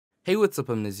Hey, what's up?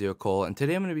 I'm Nizio, and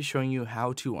today I'm going to be showing you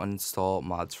how to uninstall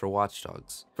mods for Watch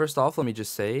Dogs. First off, let me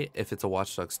just say, if it's a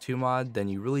Watch Dogs 2 mod, then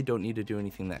you really don't need to do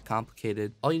anything that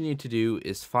complicated. All you need to do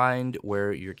is find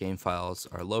where your game files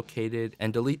are located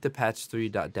and delete the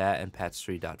patch3.dat and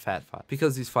patch3.fat file.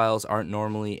 Because these files aren't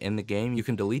normally in the game, you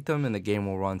can delete them and the game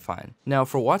will run fine. Now,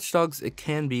 for Watch Dogs, it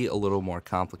can be a little more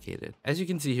complicated. As you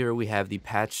can see here, we have the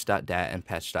patch.dat and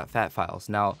patch.fat files.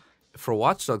 Now, for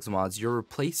Watch Dogs mods, you're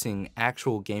replacing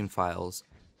actual game files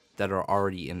that are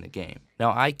already in the game.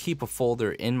 Now, I keep a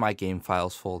folder in my game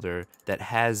files folder that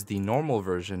has the normal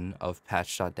version of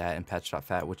patch.dat and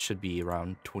patch.fat, which should be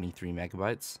around 23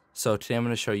 megabytes. So today I'm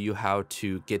going to show you how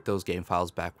to get those game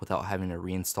files back without having to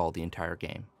reinstall the entire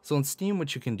game. So in Steam,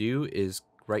 what you can do is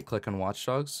right click on Watch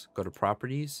Dogs, go to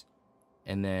Properties,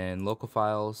 and then Local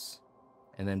Files,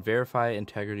 and then Verify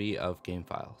Integrity of Game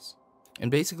Files. And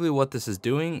basically what this is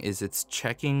doing is it's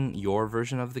checking your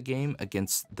version of the game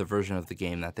against the version of the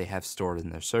game that they have stored in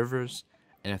their servers.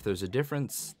 And if there's a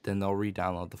difference, then they'll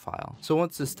re-download the file. So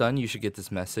once it's done, you should get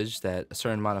this message that a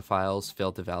certain amount of files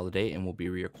failed to validate and will be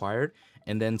reacquired.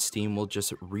 And then Steam will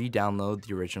just re-download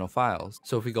the original files.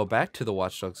 So if we go back to the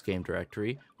Watch Dogs game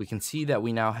directory, we can see that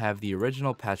we now have the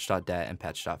original patch.dat and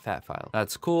patch.fat file.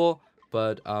 That's cool.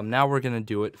 But now we're going to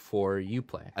do it for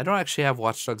Uplay. I don't actually have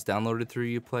Watch Dogs downloaded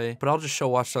through Uplay, but I'll just show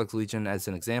Watch Dogs Legion as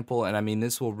an example, and I mean,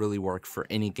 this will really work for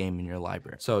any game in your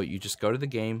library. So you just go to the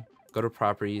game, go to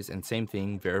Properties, and same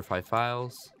thing, Verify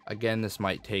Files. Again, this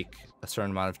might take a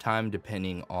certain amount of time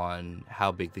depending on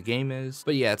how big the game is.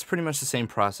 But yeah, it's pretty much the same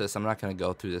process. I'm not going to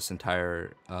go through this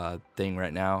entire thing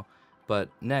right now, but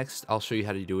next, I'll show you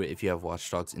how to do it if you have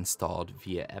Watch Dogs installed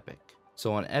via Epic.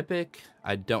 So on Epic,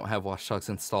 I don't have Watch Dogs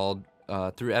installed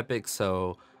through Epic,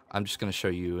 so I'm just going to show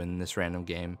you in this random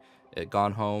game. At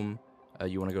Gone Home,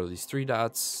 you want to go to these three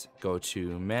dots, go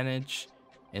to Manage,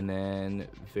 and then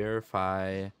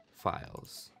Verify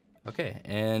Files. Okay,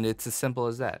 and it's as simple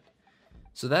as that.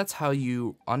 So that's how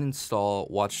you uninstall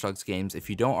Watch Dogs games if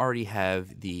you don't already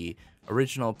have the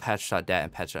original patch.dat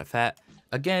and patch.fat.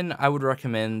 Again, I would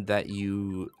recommend that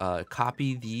you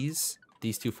copy these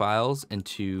two files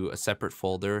into a separate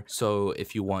folder. So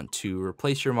if you want to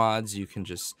replace your mods, you can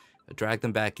just drag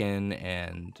them back in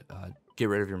and get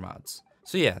rid of your mods.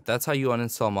 So yeah, that's how you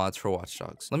uninstall mods for Watch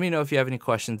Dogs. Let me know if you have any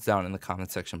questions down in the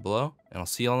comment section below, and I'll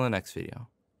see you all in the next video.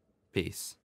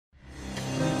 Peace.